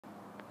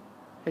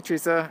Hey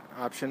Teresa,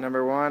 option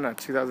number one, a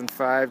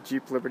 2005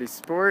 Jeep Liberty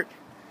Sport.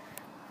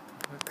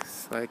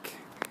 Looks like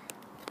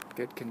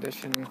good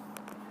condition.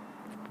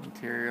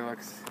 Interior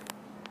looks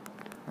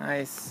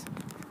nice.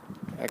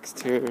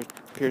 Exterior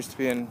appears to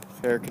be in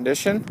fair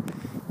condition.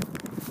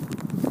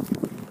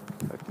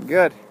 Looking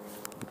good.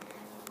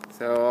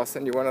 So I'll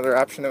send you one other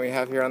option that we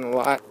have here on the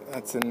lot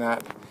that's in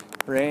that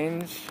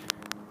range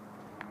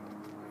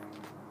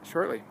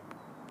shortly.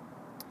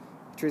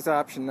 Teresa,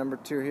 option number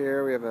two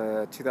here, we have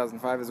a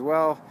 2005 as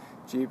well,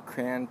 Jeep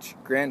Grand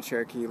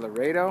Cherokee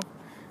Laredo.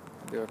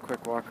 I'll do a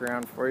quick walk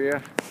around for you.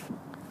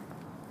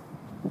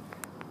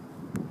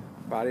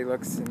 Body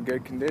looks in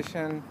good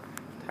condition,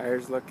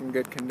 tires look in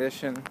good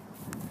condition.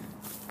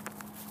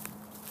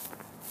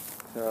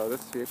 So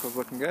this vehicle's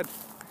looking good.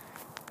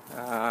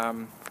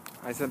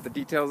 I sent the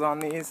details on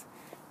these,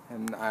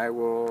 and I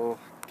will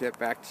get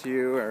back to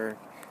you or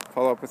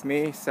follow up with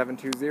me,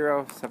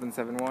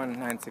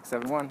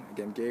 720-771-9671.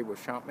 Again, Gabe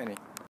with Champ Mini.